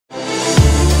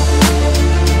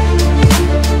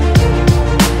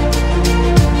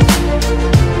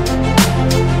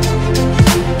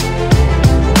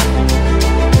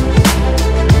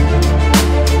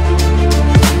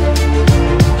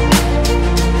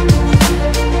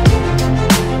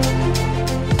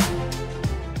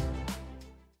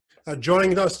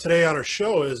Joining us today on our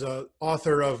show is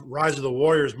author of Rise of the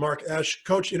Warriors, Mark Esch.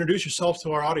 Coach, introduce yourself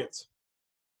to our audience.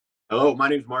 Hello, my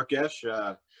name is Mark Esch.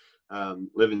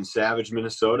 Live in Savage,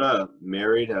 Minnesota.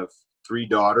 Married, have 3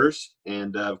 daughters,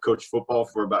 and I've coached football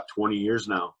for about 20 years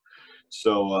now.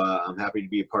 So I'm happy to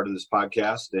be a part of this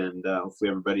podcast, and hopefully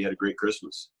everybody had a great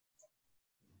Christmas.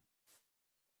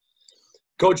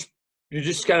 Coach, you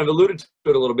just kind of alluded to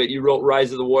it a little bit. You wrote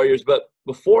Rise of the Warriors, but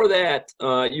before that,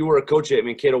 you were a coach at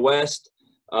Mankato West,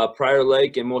 Prior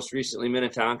Lake, and most recently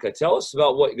Minnetonka. Tell us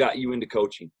about what got you into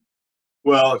coaching.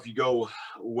 Well, if you go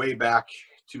way back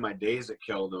to my days at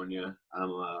Caledonia, I'm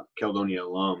a Caledonia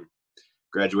alum,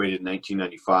 graduated in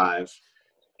 1995.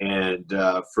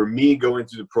 And for me, going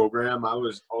through the program, I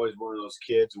was always one of those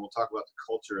kids, and we'll talk about the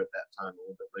culture at that time a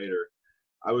little bit later.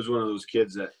 I was one of those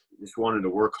kids that just wanted to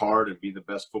work hard and be the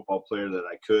best football player that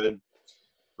I could.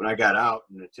 When I got out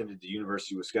and attended the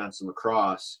University of Wisconsin La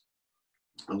Crosse,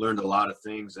 I learned a lot of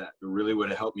things that really would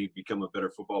have helped me become a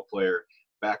better football player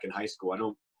back in high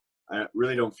school. I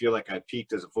really don't feel like I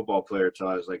peaked as a football player until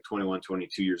I was like 21,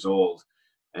 22 years old,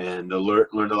 and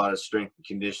learned a lot of strength and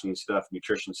conditioning stuff,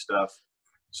 nutrition stuff.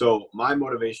 So my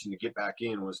motivation to get back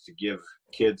in was to give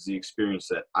kids the experience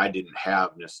that I didn't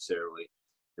have necessarily.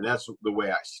 And that's the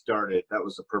way I started. That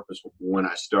was the purpose when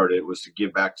I started, was to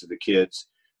give back to the kids,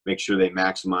 make sure they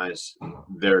maximize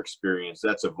their experience.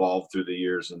 That's evolved through the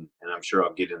years, and I'm sure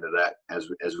I'll get into that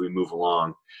as we move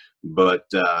along. But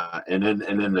and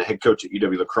then the head coach at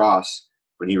UW La Crosse,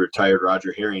 when he retired,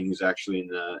 Roger Herring, who's actually in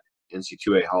the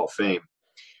NC2A Hall of Fame,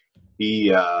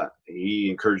 he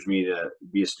encouraged me to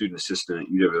be a student assistant at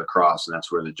UW La Crosse, and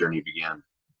that's where the journey began.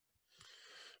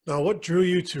 Now, what drew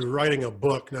you to writing a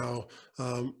book? Now,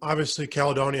 obviously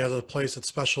Caledonia has a place that's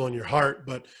special in your heart,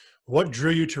 but what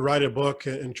drew you to write a book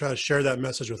and try to share that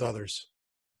message with others?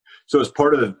 So as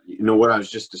part of what I was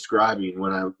just describing,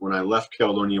 when I left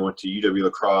Caledonia, went to UW La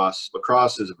Crosse. La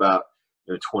Crosse is about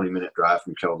a 20-minute drive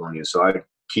from Caledonia. So I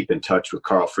keep in touch with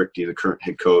Carl Frichte, the current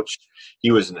head coach. He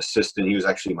was an assistant. He was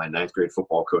actually my 9th grade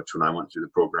football coach when I went through the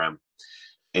program.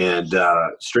 And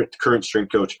current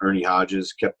strength coach Ernie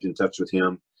Hodges, kept in touch with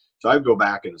him. So I'd go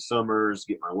back in the summers,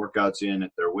 get my workouts in at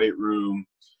their weight room.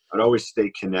 I'd always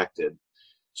stay connected.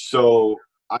 So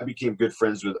I became good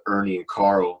friends with Ernie and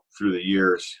Carl through the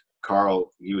years.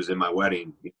 Carl, he was in my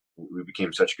wedding. We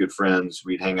became such good friends.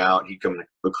 We'd hang out. He'd come to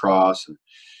La Crosse, and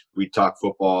we'd talk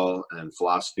football and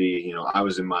philosophy. I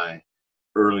was in my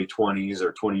early 20s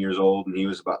or 20 years old, and he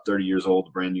was about 30 years old,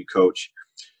 a brand new coach.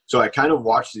 So I kind of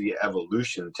watched the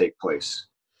evolution take place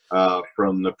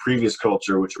from the previous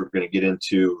culture, which we're going to get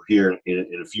into here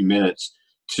in a few minutes,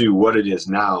 to what it is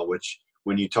now, which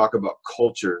when you talk about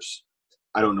cultures,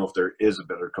 I don't know if there is a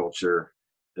better culture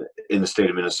in the state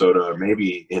of Minnesota or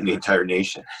maybe in the entire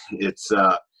nation. It's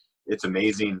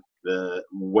amazing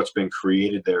what's been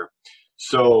created there.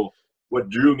 So what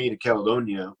drew me to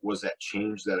Caledonia was that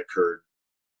change that occurred,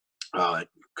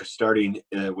 starting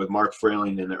with Mark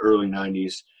Frailing in the early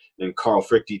 90s, and Carl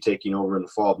Frichte taking over in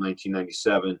the fall of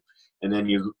 1997. And then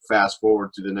you fast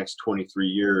forward to the next 23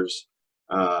 years,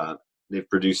 they've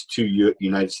produced 2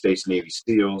 United States Navy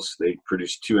SEALs. They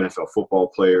produced 2 NFL football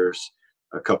players,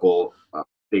 a couple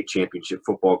state championship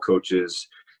football coaches,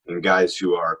 and guys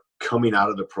who are coming out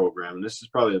of the program. And this is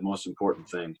probably the most important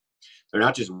thing. They're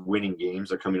not just winning games.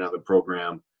 They're coming out of the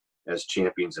program as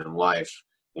champions in life,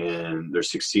 and they're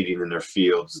succeeding in their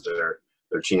fields. They're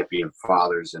champion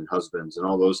fathers and husbands and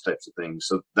all those types of things.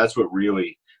 So that's what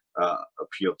really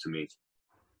appealed to me.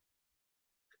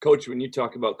 Coach, when you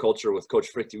talk about culture with Coach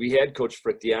Frichte, we had Coach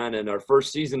Frichte on in our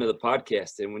first season of the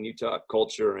podcast. And when you talk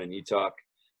culture and you talk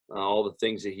all the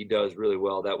things that he does really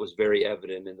well, that was very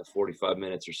evident in the 45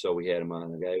 minutes or so we had him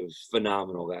on. The guy was a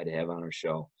phenomenal guy to have on our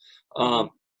show.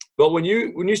 But when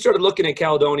you started looking at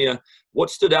Caledonia, what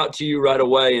stood out to you right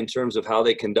away in terms of how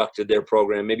they conducted their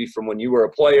program, maybe from when you were a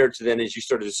player to then as you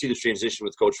started to see the transition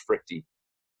with Coach Frichte?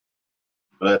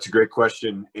 Well, that's a great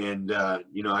question. And,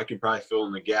 I can probably fill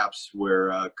in the gaps where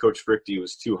Coach Frichte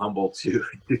was too humble to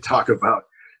talk about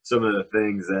some of the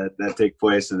things that take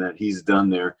place and that he's done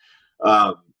there.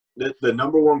 The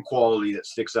number one quality that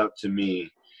sticks out to me,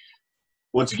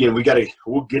 once again,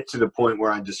 we'll get to the point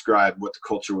where I describe what the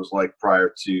culture was like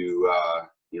prior to,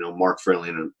 Mark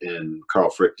Frailing and Carl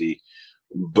Frichte.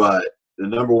 But the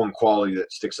number one quality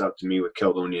that sticks out to me with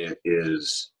Caledonia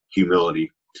is humility.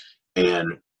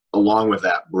 And along with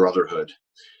that, brotherhood.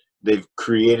 They've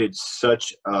created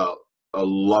such a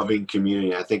loving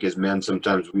community. I think as men,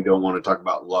 sometimes we don't want to talk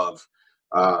about love,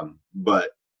 but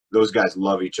those guys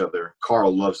love each other.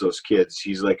 Carl loves those kids.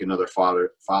 He's like another father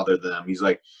to them. He's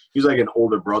like an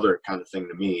older brother kind of thing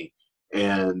to me.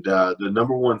 And the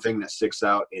number one thing that sticks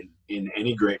out in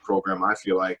any great program, I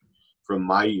feel like, from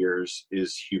my years,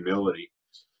 is humility.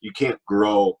 You can't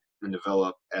grow and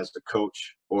develop as a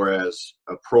coach or as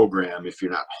a program if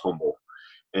you're not humble.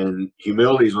 And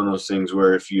humility is one of those things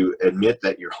where if you admit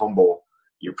that you're humble,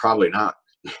 you're probably not.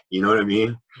 You know what I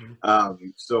mean?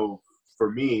 So for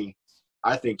me,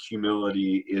 I think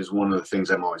humility is one of the things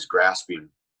I'm always grasping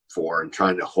for and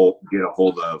trying to get a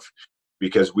hold of,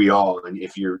 because we all, and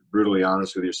if you're brutally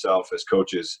honest with yourself as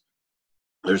coaches,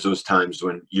 there's those times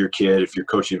when your kid, if you're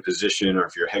coaching a position or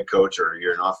if you're a head coach or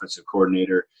you're an offensive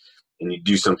coordinator and you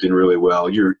do something really well,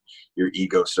 your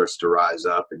ego starts to rise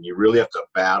up, and you really have to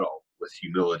battle with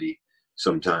humility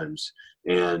sometimes.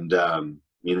 And,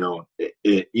 you know,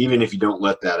 even if you don't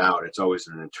let that out, it's always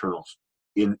an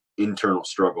internal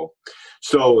struggle.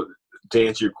 So to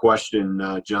answer your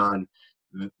question, John,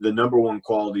 the number one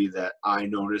quality that I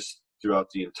noticed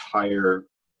throughout the entire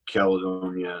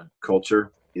Caledonia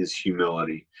culture is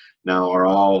humility. Now, are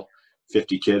all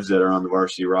 50 kids that are on the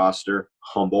varsity roster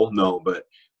humble? No, but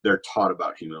they're taught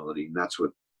about humility, and that's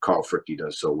what Carl Fricke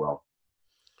does so well.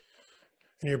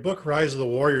 And your book, Rise of the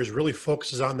Warriors, really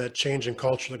focuses on that change in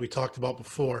culture like we talked about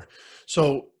before.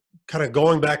 So kind of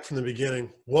going back from the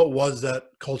beginning, what was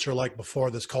that culture like before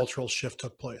this cultural shift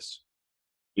took place?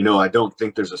 You know, I don't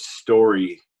think there's a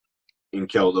story in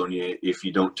Caledonia if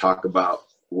you don't talk about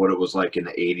what it was like in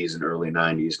the 80s and early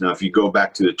 90s. Now, if you go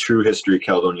back to the true history of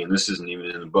Caledonia, and this isn't even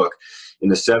in the book, in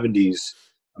the 70s,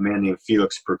 a man named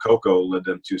Felix Percoco led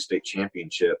them to a state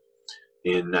championship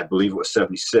in, I believe it was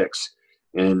 76.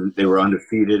 And they were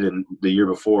undefeated and the year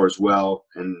before as well,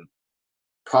 and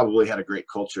probably had a great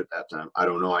culture at that time. I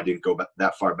don't know. I didn't go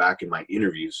that far back in my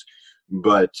interviews.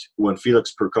 But when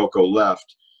Felix Percoco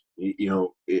left, you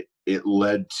know, it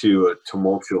led to a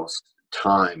tumultuous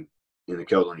time in the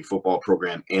Caledonia football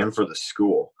program and for the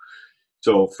school.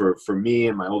 So for me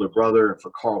and my older brother, and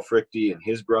for Carl Fricke and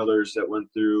his brothers that went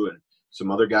through, and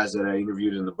some other guys that I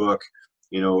interviewed in the book,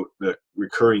 you know, the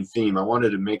recurring theme, I wanted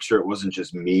to make sure it wasn't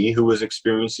just me who was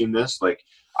experiencing this. Like,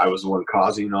 I was the one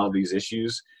causing all these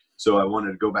issues. So I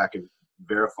wanted to go back and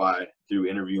verify through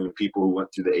interviewing people who went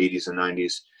through the 80s and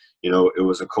 90s. You know, it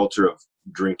was a culture of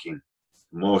drinking.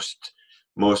 Most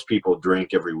people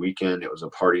drank every weekend. It was a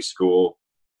party school.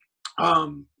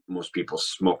 Most people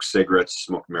smoked cigarettes,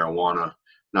 smoked marijuana.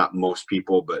 Not most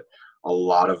people, but a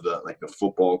lot of the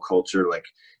football culture, like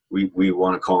we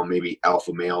want to call them maybe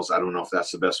alpha males. I don't know if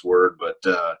that's the best word, but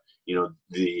you know,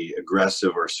 the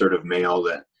aggressive or assertive male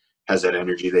that has that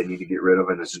energy they need to get rid of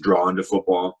and is drawn to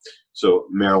football. So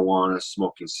marijuana,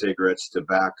 smoking cigarettes,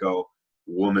 tobacco,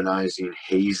 womanizing,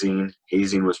 hazing.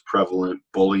 Hazing was prevalent,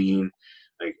 bullying.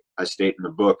 Like I state in the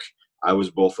book, I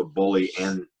was both a bully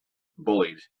and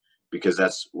bullied, because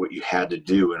that's what you had to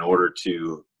do in order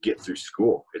to get through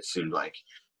school. It seemed like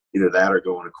either that or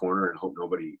go in a corner and hope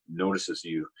nobody notices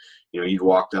you. You know, you'd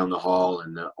walk down the hall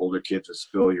and the older kids would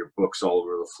spill your books all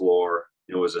over the floor.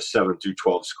 It was a 7 through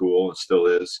 12 school. It still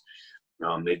is.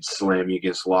 They'd slam you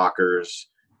against lockers.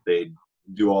 They'd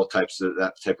do all types of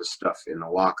that type of stuff in the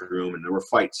locker room. And there were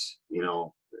fights. You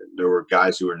know, there were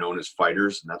guys who were known as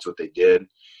fighters, and that's what they did.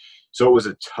 So it was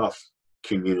a tough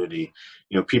community.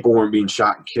 You know, people weren't being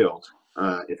shot and killed.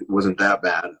 It wasn't that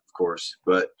bad, of course,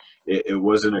 but it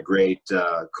wasn't a great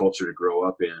culture to grow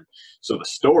up in. So the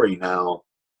story now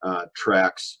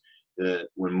tracks that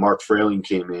when Mark Frayling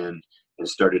came in and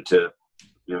started to,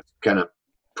 you know, kind of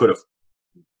put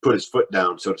his foot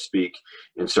down, so to speak,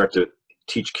 and start to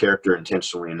teach character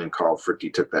intentionally, and then Carl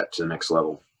Fricke took that to the next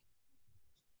level.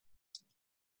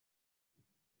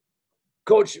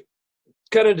 Coach,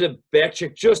 kind of to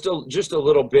backcheck just a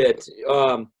little bit,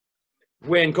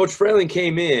 when Coach Frayling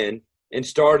came in and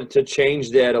started to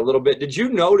change that a little bit, did you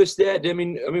notice that? I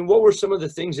mean, what were some of the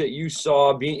things that you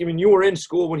saw you were in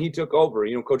school when he took over,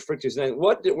 you know, Coach Fricke's name.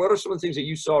 What are some of the things that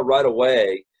you saw right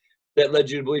away that led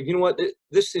you to believe, you know what,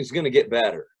 this thing's going to get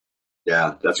better?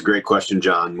 Yeah, that's a great question,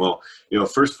 John. Well, you know,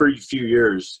 first for a few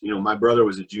years, you know, my brother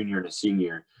was a junior and a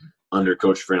senior under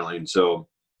Coach Frayling. So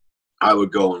I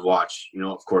would go and watch, you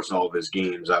know, of course, all of his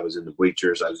games. I was in the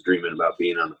bleachers. I was dreaming about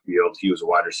being on the field. He was a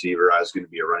wide receiver. I was going to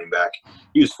be a running back.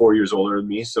 He was 4 years older than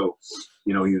me. So,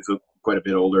 you know, he was quite a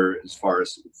bit older as far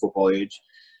as football age.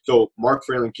 So Mark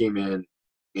Frayling came in,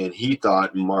 and he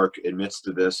thought, and Mark admits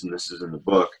to this, and this is in the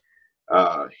book,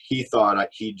 he thought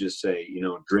he'd just say, you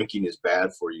know, drinking is bad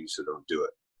for you, so don't do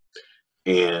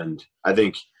it. And I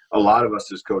think a lot of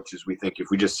us as coaches, we think if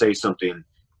we just say something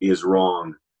is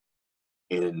wrong,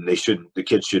 and the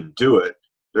kids shouldn't do it,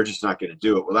 they're just not going to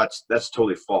do it. Well, that's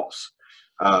totally false.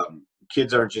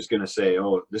 Kids aren't just going to say,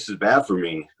 oh, this is bad for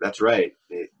me. That's right.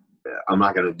 I'm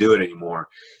not going to do it anymore.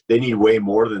 They need way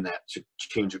more than that to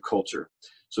change a culture.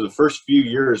 So the first few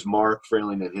years, Mark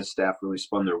Frailing and his staff really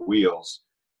spun their wheels.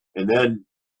 And then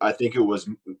I think it was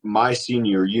my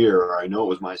senior year, or I know it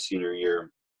was my senior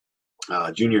year,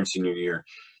 junior and senior year,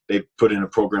 they put in a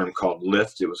program called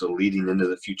Lift. It was a leading into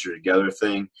the future together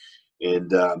thing.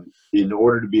 And in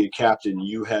order to be a captain,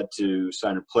 you had to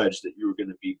sign a pledge that you were going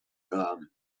to be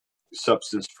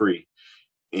substance free.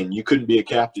 And you couldn't be a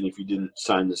captain if you didn't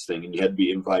sign this thing, and you had to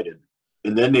be invited.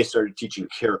 And then they started teaching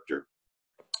character.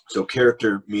 So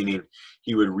character meaning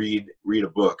he would read a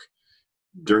book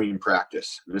during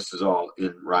practice. And this is all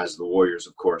in Rise of the Warriors,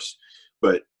 of course.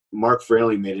 But Mark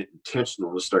Fraley made it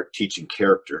intentional to start teaching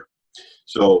character.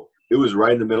 So it was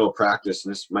right in the middle of practice,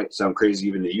 and this might sound crazy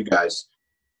even to you guys.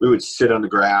 We would sit on the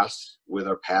grass with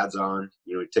our pads on.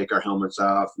 We'd take our helmets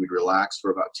off. We'd relax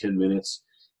for about 10 minutes.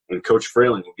 And Coach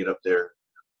Fraley would get up there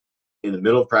in the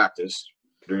middle of practice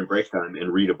during break time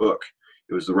and read a book.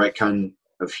 It was The Right Kind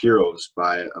of Heroes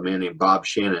by a man named Bob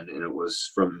Shannon, and it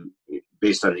was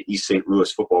based on the East St.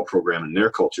 Louis football program and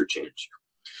their culture change.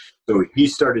 So he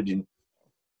started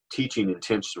teaching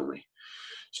intentionally.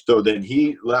 So then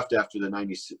he left after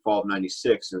the fall of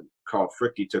 96, and Carl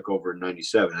Fricke took over in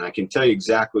 97. And I can tell you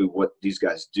exactly what these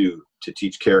guys do to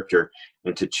teach character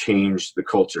and to change the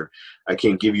culture. I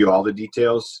can't give you all the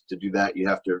details. To do that, you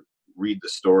have to read the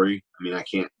story. I mean, I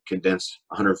can't condense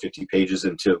 150 pages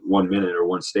into 1 minute or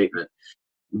one statement.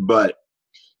 But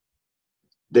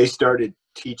they started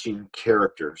teaching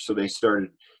character. So they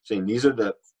started saying, these are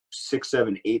the 6,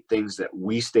 7, 8 things that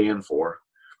we stand for,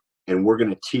 and we're going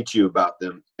to teach you about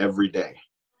them every day.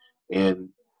 And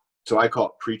so I call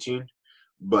it preaching,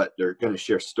 but they're going to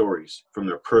share stories from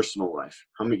their personal life.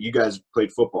 How many you guys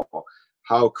played football?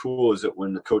 How cool is it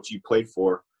when the coach you played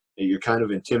for, that you're kind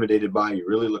of intimidated by, you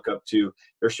really look up to,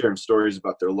 they're sharing stories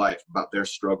about their life, about their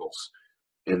struggles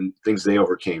and things they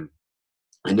overcame.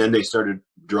 And then they started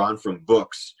drawing from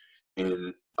books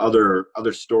and other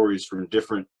stories from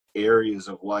different areas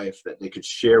of life that they could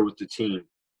share with the team,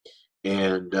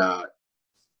 and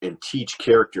teach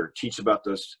character, teach about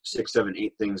those 6, 7,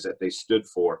 8 things that they stood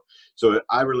for. So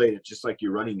I relate it just like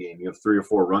your running game. You have 3 or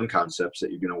 4 run concepts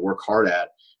that you're going to work hard at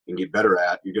and get better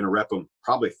at. You're going to rep them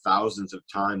probably thousands of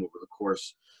times over the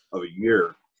course of a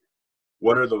year.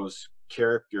 What are those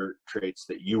character traits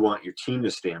that you want your team to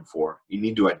stand for? You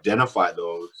need to identify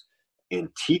those and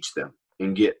teach them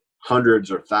and get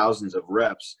hundreds or thousands of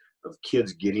reps of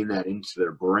kids getting that into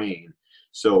their brain,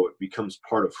 so it becomes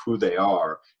part of who they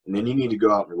are. And then you need to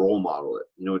go out and role model it.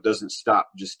 It doesn't stop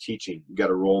just teaching. You got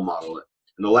to role model it.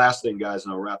 And the last thing, guys,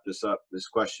 and I'll wrap this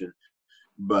question,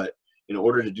 but in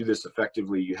order to do this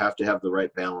effectively, you have to have the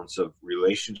right balance of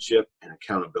relationship and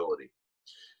accountability.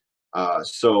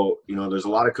 So there's a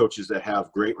lot of coaches that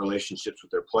have great relationships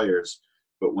with their players,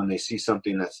 but when they see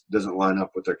something that doesn't line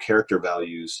up with their character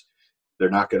values, they're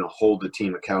not going to hold the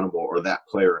team accountable or that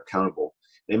player accountable.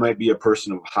 They might be a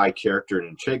person of high character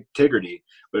and integrity,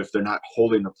 but if they're not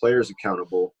holding the players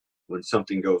accountable when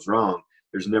something goes wrong,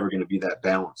 there's never going to be that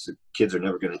balance. The kids are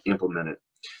never going to implement it.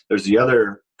 There's the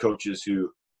other coaches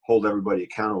who hold everybody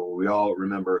accountable. We all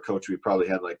remember a coach we probably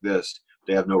had like this.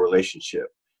 They have no relationship.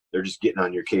 They're just getting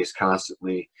on your case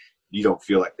constantly. You don't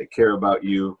feel like they care about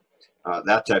you,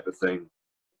 that type of thing.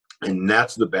 And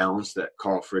that's the balance that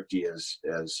Carl Fricke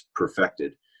has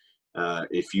perfected.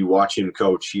 If you watch him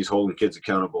coach, he's holding kids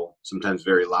accountable, sometimes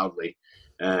very loudly.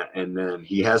 And then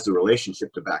he has the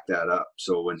relationship to back that up.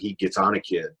 So when he gets on a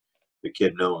kid, the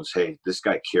kid knows, hey, this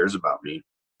guy cares about me.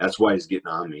 That's why he's getting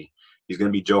on me. He's going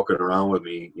to be joking around with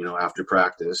me, after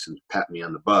practice and patting me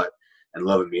on the butt and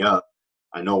loving me up.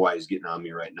 I know why he's getting on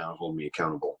me right now and holding me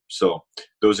accountable. So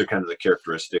those are kind of the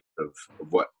characteristics of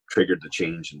what triggered the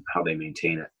change and how they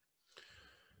maintain it.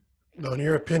 Now, in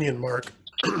your opinion, Mark,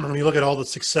 when you look at all the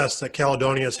success that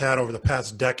Caledonia has had over the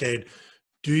past decade,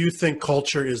 do you think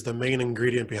culture is the main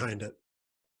ingredient behind it?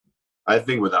 I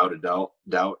think without a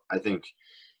doubt. I think,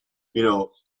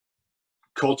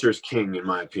 culture is king, in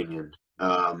my opinion.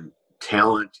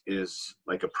 Talent is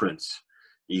like a prince.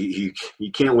 You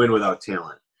can't win without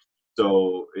talent.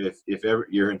 So if ever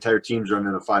your entire team's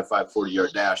running a 5.5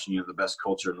 40-yard dash and you have the best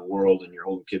culture in the world and you're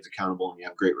holding kids accountable and you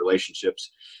have great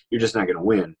relationships, you're just not going to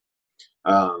win.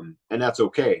 And that's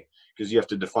okay, because you have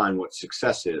to define what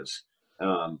success is.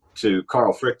 To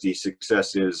Carl Fricke,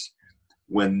 success is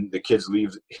when the kids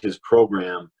leave his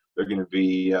program, they're going to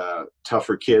be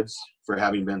tougher kids for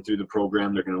having been through the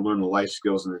program. They're going to learn the life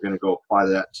skills, and they're going to go apply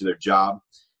that to their job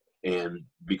and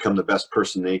become the best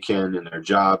person they can in their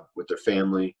job, with their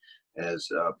family, as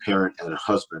a parent and a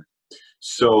husband.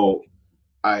 So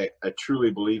I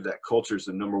truly believe that culture is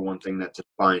the number one thing that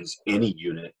defines any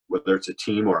unit, whether it's a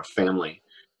team or a family.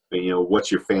 You know,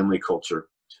 what's your family culture?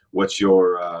 What's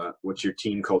your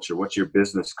team culture? What's your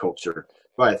business culture?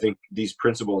 But I think these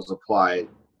principles apply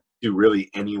to really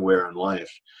anywhere in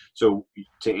life. So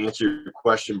to answer your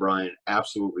question, Brian,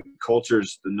 absolutely, culture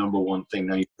is the number one thing.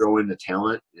 Now you throw in the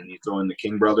talent, and you throw in the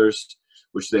King brothers,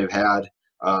 which they've had,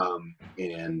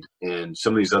 and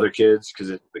some of these other kids, because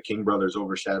the King brothers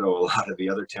overshadow a lot of the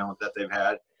other talent that they've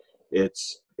had.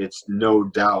 It's no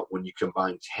doubt when you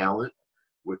combine talent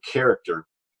with character,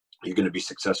 you're going to be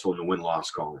successful in the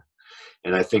win-loss column.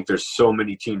 And I think there's so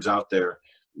many teams out there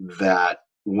that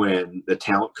when the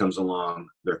talent comes along,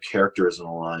 their character isn't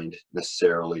aligned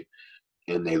necessarily,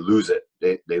 and they lose it.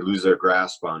 They lose their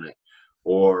grasp on it.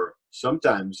 Or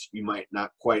sometimes you might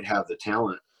not quite have the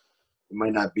talent. It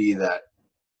might not be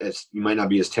you might not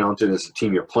be as talented as the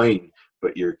team you're playing,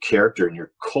 but your character and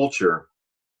your culture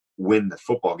win the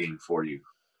football game for you.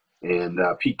 And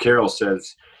Pete Carroll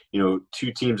says, you know,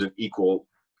 two teams of equal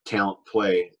talent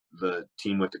play, the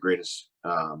team with the greatest,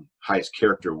 highest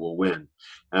character will win.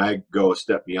 And I go a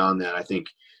step beyond that. I think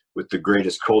with the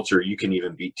greatest culture, you can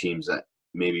even beat teams that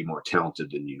may be more talented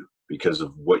than you because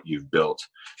of what you've built.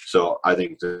 So I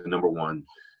think the number one,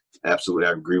 absolutely,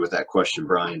 I agree with that question,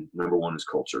 Brian. Number one is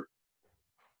culture.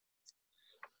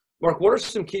 Mark, what are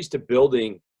some keys to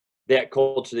building that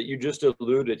culture that you just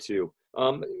alluded to?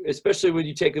 Especially when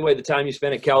you take away the time you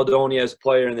spent at Caledonia as a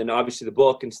player, and then obviously the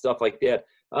book and stuff like that.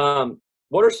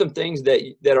 What are some things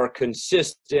that are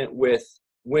consistent with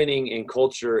winning and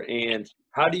culture, and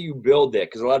how do you build that?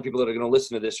 Because a lot of people that are going to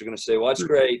listen to this are going to say, well, that's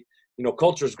great. You know,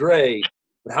 culture's great,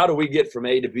 but how do we get from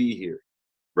A to B here?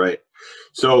 Right.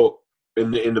 So in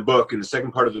the book, in the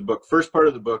second part of the book, first part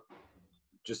of the book,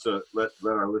 just to let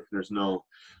our listeners know,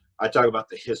 I talk about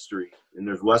the history, and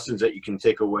there's lessons that you can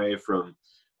take away from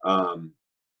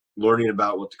learning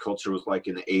about what the culture was like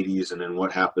in the 80s, and then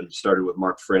what started with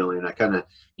Mark Fraley. And I kind of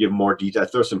give more detail. I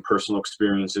throw some personal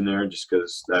experience in there just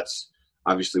because that's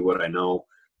obviously what I know.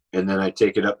 And then I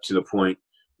take it up to the point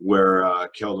where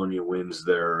Caledonia wins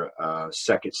their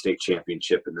second state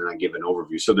championship, and then I give an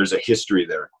overview. So there's a history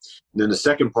there. And then the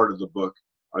second part of the book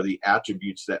are the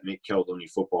attributes that make Caledonia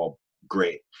football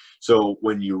great. So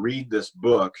when you read this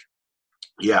book,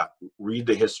 read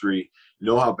the history,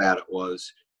 know how bad it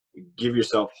was, give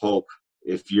yourself hope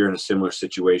if you're in a similar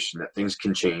situation that things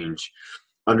can change.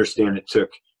 Understand it took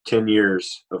 10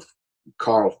 years of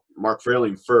Mark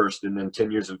Fraley first, and then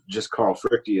 10 years of just Carl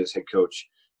Frichte as head coach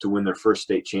to win their first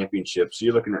state championship. So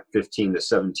you're looking at 15 to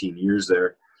 17 years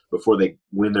there before they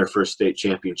win their first state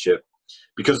championship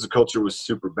because the culture was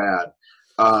super bad.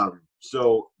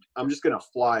 So I'm just going to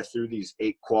fly through these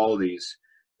 8 qualities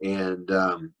and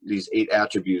these 8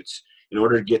 attributes in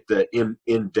order to get the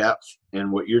in depth and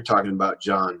what you're talking about,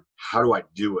 John. How do I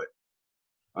do it?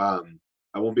 I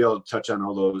won't be able to touch on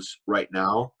all those right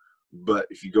now, but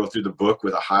if you go through the book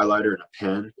with a highlighter and a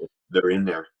pen, they're in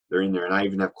there. They're in there. And I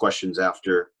even have questions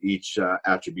after each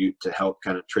attribute to help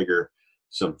kind of trigger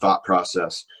some thought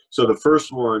process. So the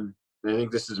first one, and I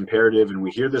think this is imperative, and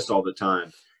we hear this all the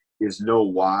time, is know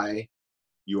why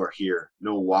you are here.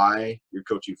 Know why you're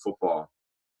coaching football.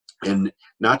 And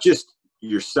not just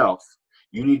yourself.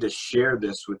 You need to share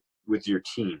this with your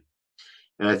team.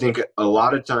 And I think a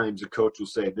lot of times a coach will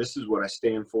say, this is what I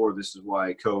stand for. This is why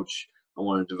I coach. I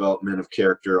want a development of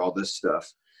character, all this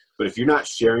stuff. But if you're not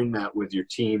sharing that with your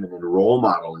team and then role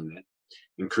modeling it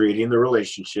and creating the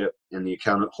relationship and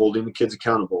holding the kids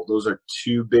accountable, those are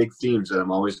 2 big themes that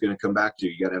I'm always going to come back to.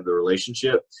 You got to have the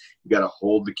relationship. You got to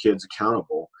hold the kids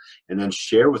accountable, and then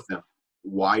share with them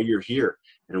why you're here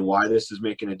and why this is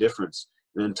making a difference.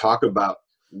 And then talk about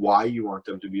why you want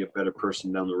them to be a better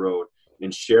person down the road,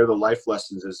 and share the life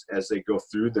lessons as they go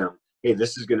through them. Hey,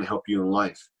 this is going to help you in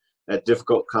life. That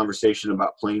difficult conversation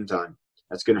about playing time,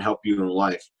 that's going to help you in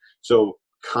life. So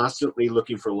constantly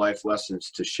looking for life lessons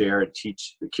to share and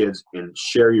teach the kids, and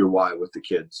share your why with the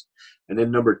kids. And then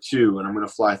number 2, and I'm going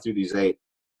to fly through these 8,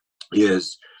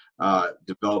 is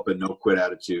develop a no-quit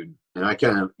attitude. And I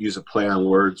kind of use a play on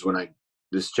words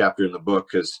this chapter in the book,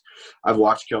 because I've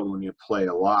watched Caledonia play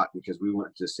a lot because we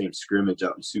went to the same scrimmage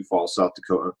out in Sioux Falls, South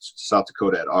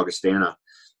Dakota at Augustana.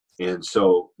 And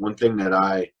so one thing that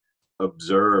I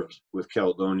observed with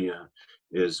Caledonia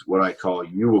is what I call,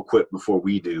 you will quit before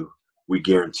we do, we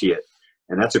guarantee it.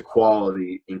 And that's a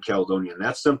quality in Caledonia. And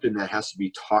that's something that has to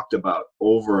be talked about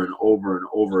over and over and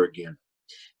over again.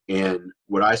 And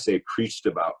what I say, preached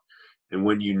about. And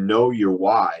when you know your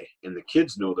why, and the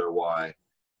kids know their why,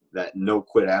 that no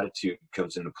quit attitude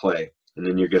comes into play. And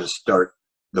then you're going to start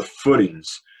the footings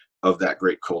of that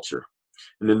great culture.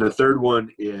 And then the third one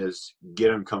is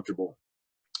get uncomfortable,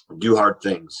 do hard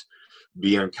things,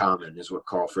 be uncommon is what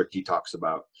Carl Fricke talks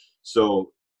about.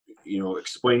 So,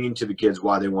 explaining to the kids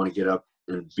why they want to get up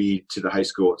and be to the high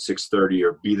school at 6:30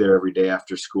 or be there every day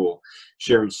after school,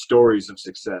 sharing stories of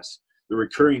success. The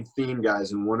recurring theme,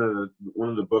 guys, and one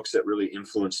of the books that really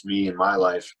influenced me in my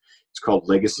life, it's called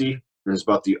Legacy, and it's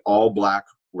about the All Black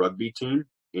rugby team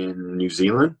in New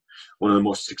Zealand, one of the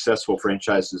most successful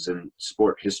franchises in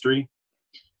sport history.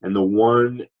 And the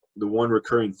one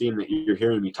recurring theme that you're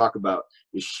hearing me talk about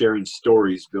is sharing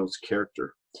stories builds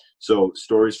character. So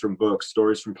stories from books,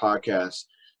 stories from podcasts,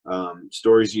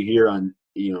 stories you hear on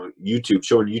YouTube,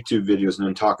 showing YouTube videos and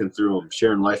then talking through them,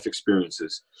 sharing life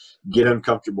experiences. Get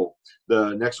uncomfortable.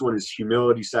 The next one is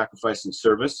humility, sacrifice, and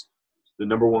service. The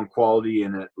number one quality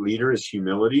in a leader is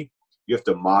humility. You have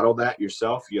to model that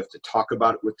yourself. You have to talk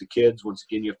about it with the kids. Once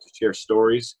again, you have to share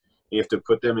stories. You have to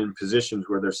put them in positions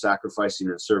where they're sacrificing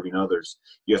and serving others.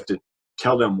 You have to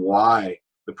tell them why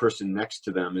the person next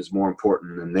to them is more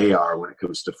important than they are when it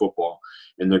comes to football,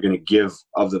 and they're going to give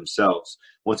of themselves.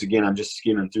 Once again, I'm just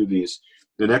skimming through these.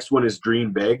 The next one is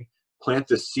dream big. Plant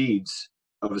the seeds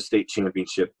of a state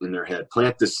championship in their head.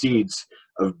 Plant the seeds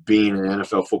of being an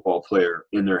NFL football player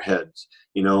in their heads.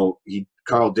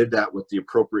 Carl did that with the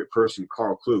appropriate person,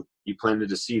 Carl Klug. He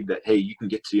planted a seed that, hey, you can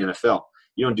get to the NFL.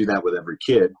 You don't do that with every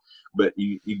kid, but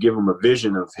you give them a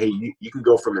vision of, hey, you can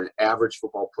go from an average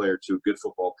football player to a good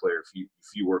football player if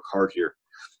you work hard here.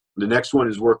 The next one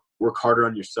is work harder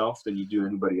on yourself than you do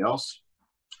anybody else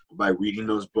by reading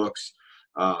those books,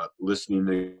 listening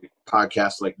to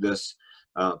podcasts like this,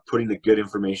 putting the good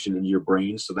information into your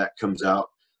brain so that comes out.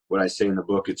 What I say in the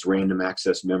book, it's random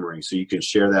access memory. So you can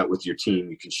share that with your team.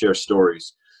 You can share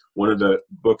stories. One of the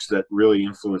books that really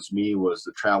influenced me was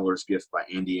The Traveler's Gift by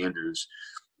Andy Andrews.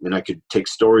 And I could take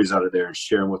stories out of there and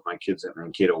share them with my kids at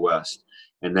Mankato West.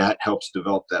 And that helps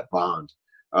develop that bond.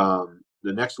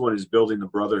 The next one is building the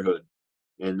brotherhood.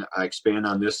 And I expand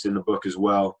on this in the book as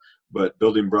well. But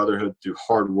building brotherhood through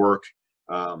hard work,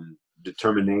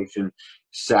 determination,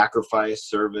 sacrifice,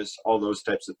 service, all those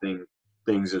types of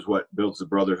things is what builds the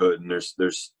brotherhood. And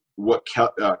there's what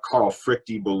Carl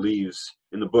Fricke believes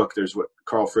in the book. There's what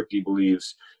Carl Fricke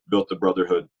believes built the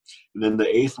brotherhood. And then the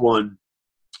eighth one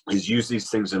is use these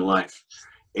things in life.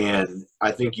 And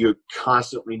I think you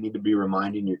constantly need to be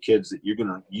reminding your kids that you're going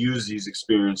to use these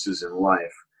experiences in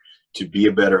life to be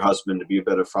a better husband, to be a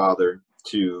better father,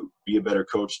 to be a better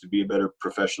coach, to be a better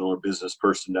professional or business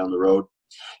person down the road.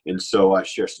 And so I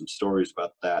share some stories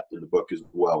about that in the book as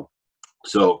well.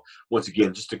 So once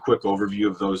again, just a quick overview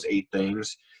of those 8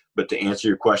 things. But to answer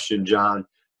your question, John,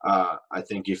 I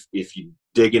think if you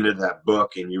dig into that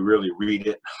book and you really read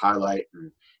it, highlight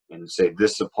and say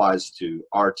this applies to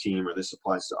our team or this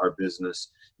applies to our business,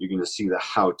 you're going to see the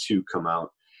how-to come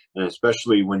out. And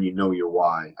especially when you know your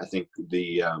why. I think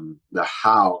the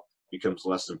how becomes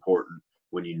less important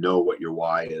when you know what your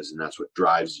why is, and that's what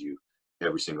drives you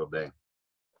every single day.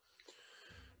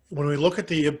 When we look at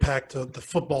the impact of the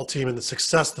football team and the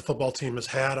success the football team has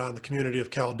had on the community of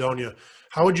Caledonia,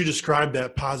 how would you describe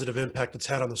that positive impact it's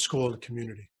had on the school and the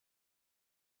community?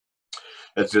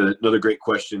 That's another great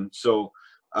question. So,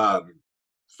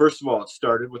 first of all, it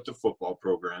started with the football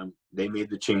program. They made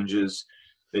the changes.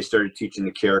 They started teaching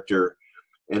the character.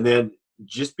 And then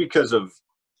just because of,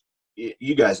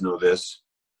 you guys know this,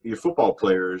 your football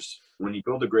players, when you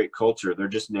build a great culture, they're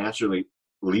just naturally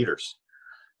leaders.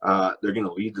 They're going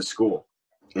to lead the school.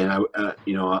 And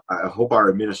I hope our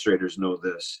administrators know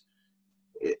this.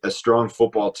 A strong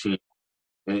football team,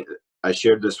 and I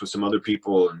shared this with some other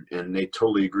people and they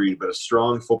totally agreed, but a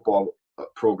strong football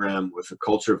program with a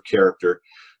culture of character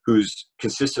who's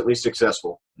consistently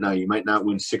successful. Now, you might not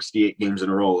win 68 games in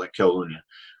a row like Caledonia,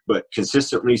 but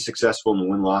consistently successful in the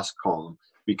win-loss column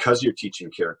because you're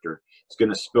teaching character. It's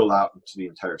going to spill out into the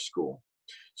entire school.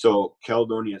 So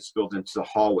Caledonia spilled into the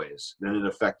hallways. Then it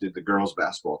affected the girls'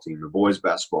 basketball team, the boys'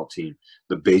 basketball team,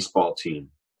 the baseball team.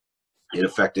 It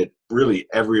affected really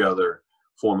every other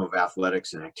form of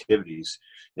athletics and activities.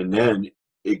 And then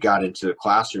it got into the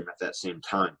classroom at that same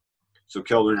time. So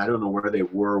Caledonia, I don't know where they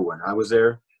were when I was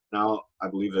there. Now, I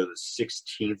believe they're the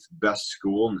 16th best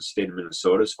school in the state of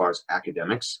Minnesota as far as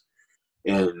academics.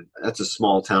 And that's a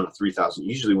small town of 3,000.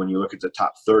 Usually when you look at the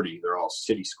top 30, they're all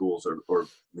city schools or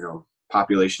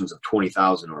populations of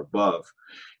 20,000 or above.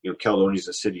 Caledonia is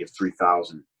a city of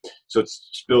 3,000. So it's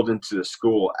spilled into the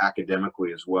school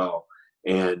academically as well.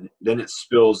 And then it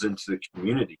spills into the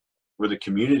community, where the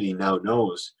community now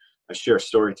knows. I share a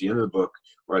story at the end of the book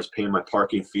where I was paying my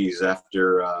parking fees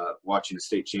after watching the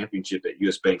state championship at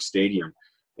US Bank Stadium.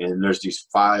 And there's these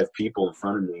 5 people in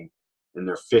front of me and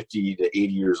they're 50 to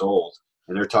 80 years old,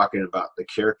 and they're talking about the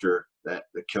character that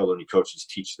the Caledonia coaches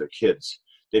teach their kids.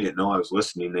 They didn't know I was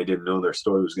listening. They didn't know their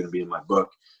story was going to be in my book,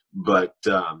 but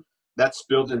that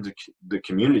spilled into the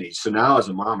community. So now as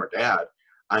a mom or dad,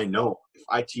 I know if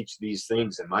I teach these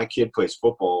things and my kid plays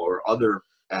football or other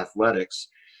athletics,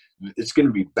 it's going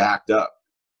to be backed up.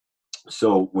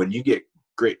 So when you get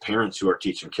great parents who are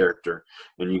teaching character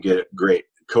and you get great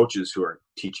coaches who are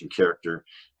teaching character,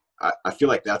 I feel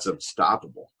like that's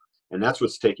unstoppable. And that's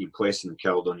what's taking place in the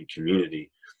Caledonia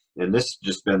community. And this has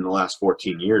just been the last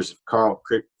 14 years. If Carl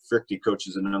Frichte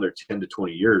coaches another 10 to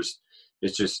 20 years,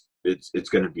 it's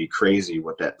going to be crazy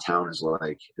what that town is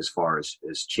like as far as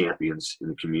champions in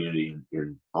the community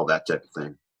and all that type of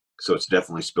thing. So it's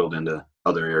definitely spilled into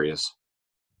other areas.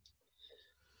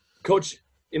 Coach,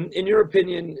 in your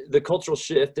opinion, the cultural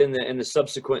shift and the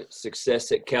subsequent success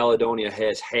that Caledonia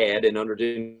has had and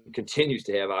continues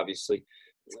to have, obviously,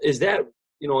 is that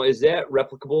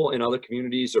replicable in other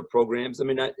communities or programs? I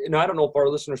mean, I don't know if our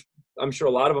listeners, I'm sure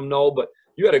a lot of them know, but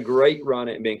you had a great run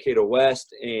at Mankato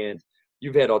West, and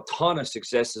you've had a ton of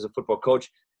success as a football coach.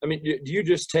 I mean, do you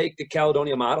just take the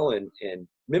Caledonia model and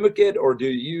mimic it, or do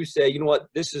you say, you know what,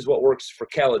 this is what works for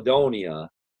Caledonia?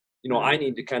 I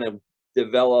need to kind of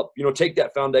develop, take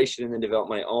that foundation and then develop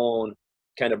my own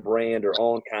kind of brand or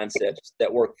own concepts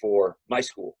that work for my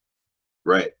school.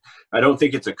 Right. I don't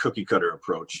think it's a cookie cutter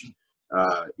approach.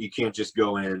 You can't just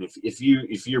go in if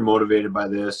you're motivated by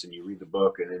this and you read the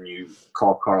book and then you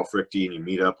call Carl Frichte and you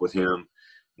meet up with him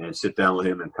and sit down with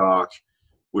him and talk,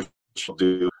 which you'll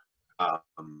do.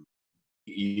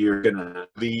 You're gonna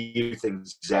leave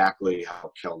things exactly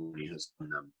how Caledonia has done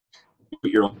them. You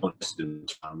put your own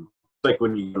distance. Like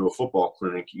when you go to a football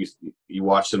clinic, you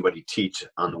watch somebody teach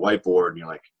on the whiteboard and you're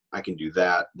like, I can do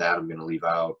that I'm going to leave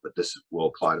out, but this will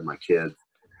apply to my kid.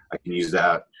 I can use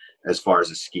that as far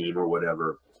as a scheme or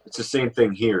whatever. It's the same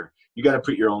thing here. You got to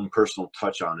put your own personal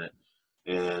touch on it.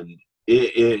 And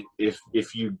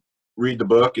if you read the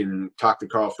book and talk to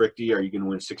Carl Frichte, are you going to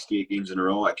win 68 games in a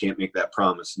row? I can't make that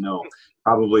promise. No,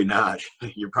 probably not.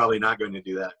 You're probably not going to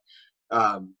do that.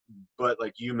 But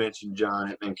like you mentioned,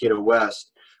 John, at Mankato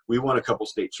West, we won a couple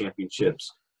state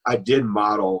championships. I did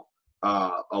model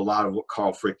a lot of what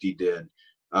Carl Frichte did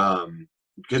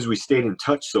because we stayed in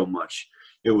touch so much.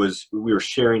 We were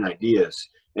sharing ideas,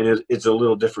 and it's a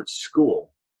little different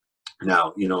school.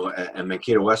 Now, at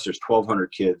Mankato West, there's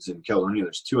 1,200 kids. In Caledonia,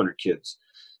 there's 200 kids.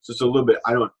 So it's a little bit,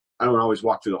 I don't always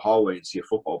walk through the hallway and see a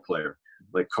football player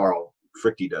like Carl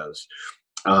Frichte does.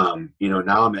 Now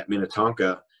I'm at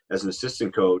Minnetonka as an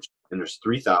assistant coach, and there's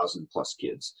 3,000 plus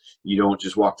kids. You don't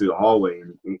just walk through the hallway,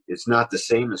 and it's not the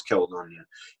same as Caledonia.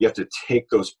 You have to take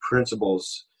those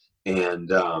principles and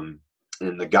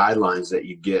the guidelines that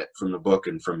you get from the book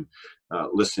and from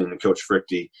listening to Coach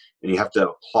Frichte, and you have to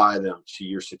apply them to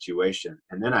your situation.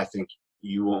 And then I think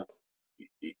you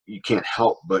can't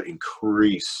help but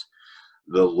increase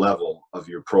the level of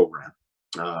your program.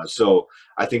 So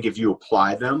I think if you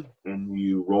apply them and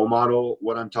you role model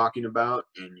what I'm talking about,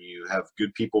 and you have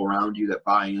good people around you that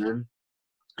buy in,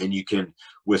 and you can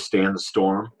withstand the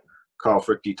storm. Carl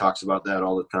Frichte talks about that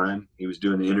all the time. He was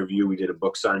doing an interview. We did a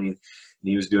book signing, and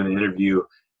he was doing an interview.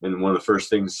 And one of the first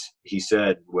things he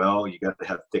said, well, you got to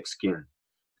have thick skin,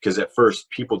 because at first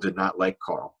people did not like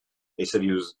Carl. They said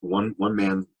he was one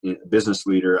man business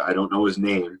leader. I don't know his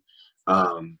name.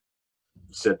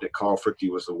 Said that Carl Frichte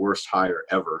was the worst hire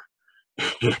ever.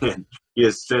 And he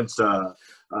has since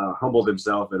humbled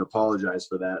himself and apologized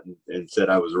for that and said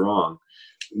I was wrong.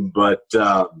 But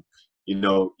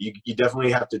you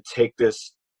definitely have to take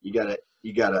this. You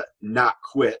gotta not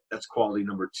quit. That's quality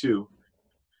number 2. You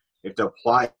have to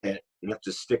apply it, and you have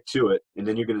to stick to it, and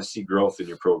then you're going to see growth in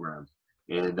your program.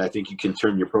 And I think you can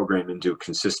turn your program into a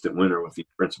consistent winner with these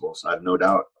principles. I have no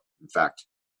doubt, in fact.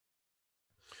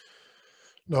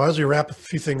 Now, as we wrap a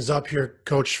few things up here,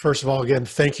 Coach, first of all, again,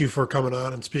 thank you for coming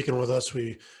on and speaking with us.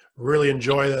 We really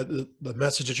enjoy the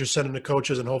message that you're sending to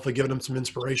coaches and hopefully giving them some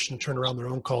inspiration to turn around their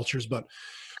own cultures. But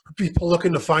for people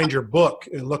looking to find your book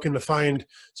and looking to find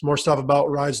some more stuff about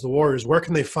Rise of the Warriors, where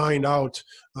can they find out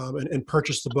and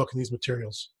purchase the book and these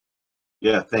materials?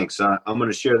 Yeah, thanks. I'm going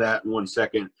to share that in 1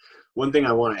 second. One thing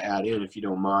I want to add in, if you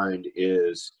don't mind,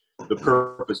 is the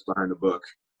purpose behind the book.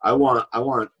 I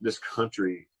want this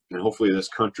country, and hopefully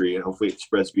it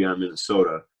spreads beyond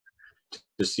Minnesota,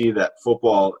 to see that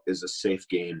football is a safe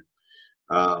game.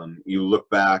 You look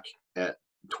back at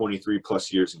 23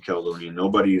 plus years in Caledonia,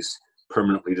 nobody's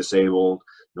permanently disabled.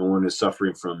 No one is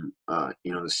suffering from, the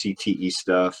CTE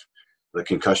stuff, the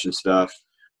concussion stuff.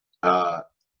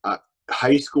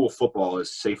 High school football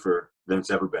is safer than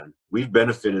it's ever been. We've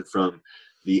benefited from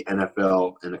the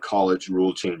NFL and the college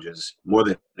rule changes more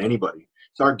than anybody.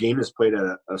 So our game is played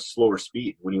at a slower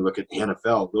speed. When you look at the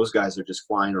NFL, those guys are just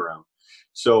flying around.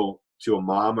 So to a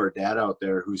mom or dad out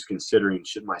there who's considering,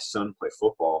 should my son play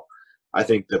football, I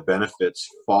think the benefits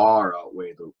far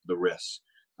outweigh the risks.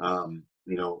 You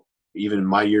know, even in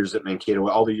my years at Mankato,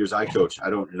 all the years I coached, I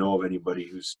don't know of anybody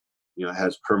who's, you know,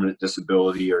 has permanent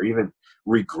disability or even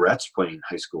regrets playing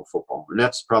high school football. And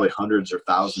that's probably hundreds or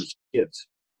thousands of kids.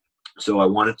 So I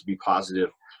want it to be positive.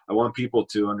 I want people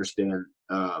to understand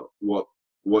what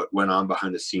went on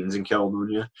behind the scenes in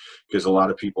Caledonia, because a lot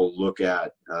of people look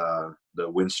at the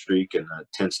win streak and the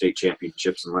 10 state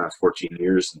championships in the last 14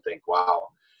 years and think, wow,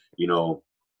 you know,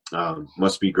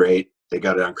 must be great. They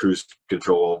got it on cruise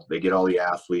control. They get all the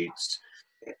athletes.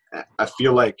 I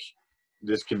feel like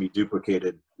this can be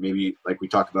duplicated, maybe like we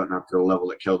talked about, not to the level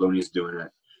that Caledonia is doing it,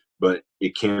 but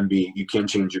it can be, you can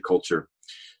change your culture.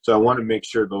 So I want to make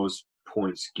sure those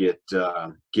points get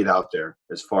out there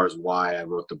as far as why I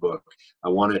wrote the book. I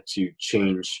wanted to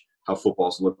change how football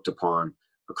is looked upon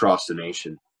across the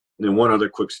nation. And then one other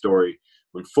quick story: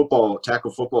 when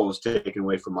tackle football was taken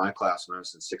away from my class when I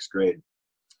was in 6th grade,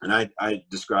 and I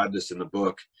described this in the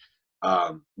book.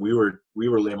 We were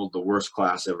labeled the worst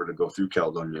class ever to go through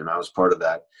Caledonia, and I was part of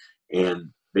that. And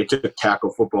they took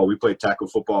tackle football. We played tackle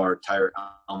football our entire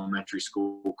elementary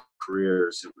school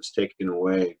careers. It was taken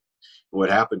away. And what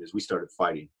happened is we started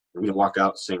fighting. And we didn't walk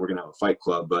out saying we're going to have a fight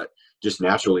club, but just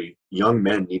naturally, young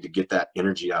men need to get that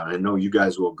energy out. And I know you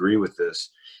guys will agree with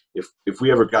this. If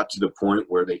we ever got to the point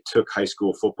where they took high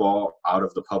school football out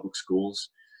of the public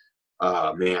schools,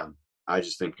 man, I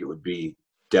just think it would be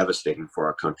devastating for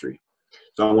our country.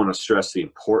 So I want to stress the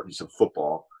importance of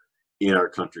football in our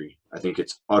country. I think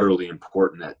it's utterly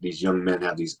important that these young men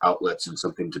have these outlets and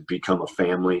something to become a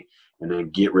family, and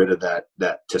then get rid of that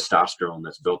testosterone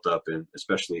that's built up in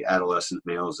especially adolescent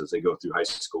males as they go through high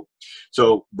school.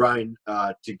 So Brian,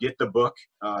 to get the book,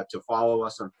 to follow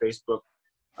us on Facebook,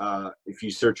 if you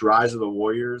search Rise of the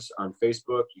Warriors on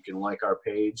Facebook, you can like our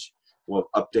page. We'll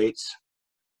have updates,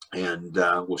 and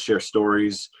we'll share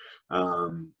stories.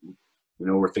 You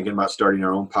know, we're thinking about starting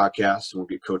our own podcast, and we'll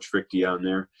get Coach Frichte on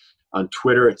there. On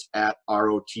Twitter, it's at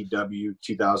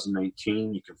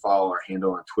ROTW2019. You can follow our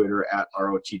handle on Twitter at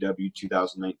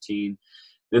ROTW2019.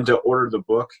 Then to order the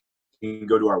book, you can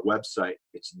go to our website.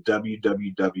 It's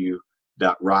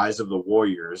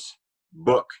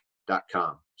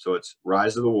www.riseofthewarriorsbook.com. So it's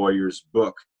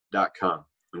riseofthewarriorsbook.com.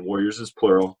 And warriors is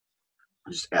plural.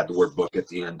 Just add the word book at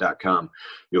the end.com.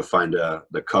 You'll find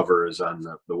the cover is on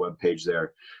the webpage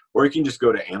there. Or you can just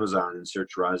go to Amazon and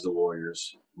search Rise of the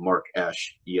Warriors, Mark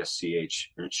Esch, ESCH,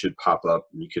 and it should pop up.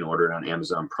 And you can order it on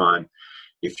Amazon Prime.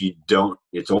 If you don't,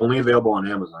 it's only available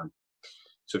on Amazon.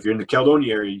 So if you're in the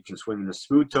Caledonia area, you can swing in the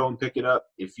Smooth Toe and pick it up.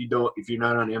 If you're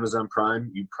not on Amazon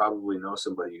Prime, you probably know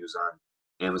somebody who's on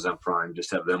Amazon Prime.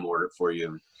 Just have them order it for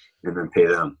you and then pay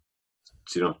them,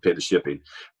 so you don't have to pay the shipping.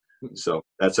 So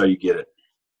that's how you get it.